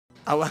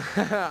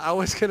I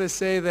was gonna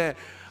say that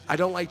I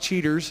don't like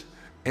cheaters,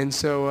 and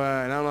so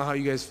and I don't know how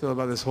you guys feel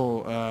about this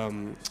whole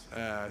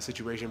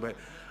situation, but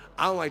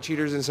I don't like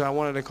cheaters, and so I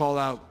wanted to call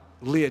out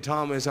Leah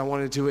Thomas. I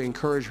wanted to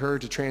encourage her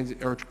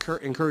to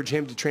encourage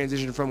him to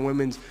transition from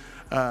women's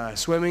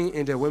swimming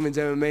into women's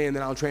MMA, and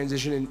then I'll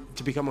transition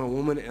to become a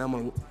woman, and I'm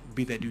gonna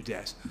beat that dude's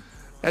ass.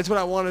 That's what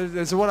I wanted.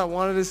 That's what I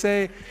wanted to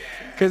say,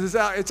 because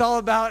it's all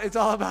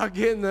about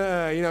getting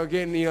the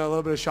getting a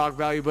little bit of shock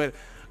value. But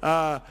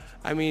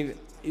I mean,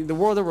 the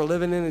world that we're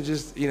living in is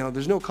just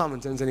there's no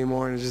common sense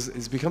anymore, and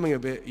it's becoming a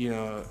bit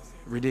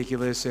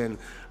ridiculous. And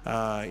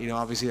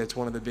obviously that's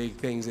one of the big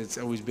things that's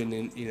always been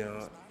in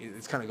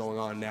it's kind of going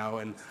on now.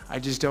 And I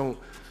just don't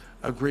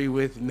agree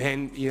with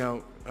men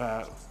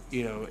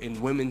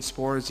in women's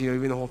sports,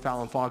 even the whole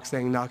Fallon Fox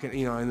thing,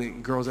 knocking, and the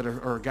girls that are,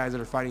 or guys that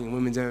are fighting in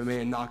women's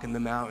MMA and knocking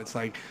them out. It's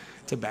like,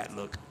 it's a bad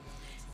look.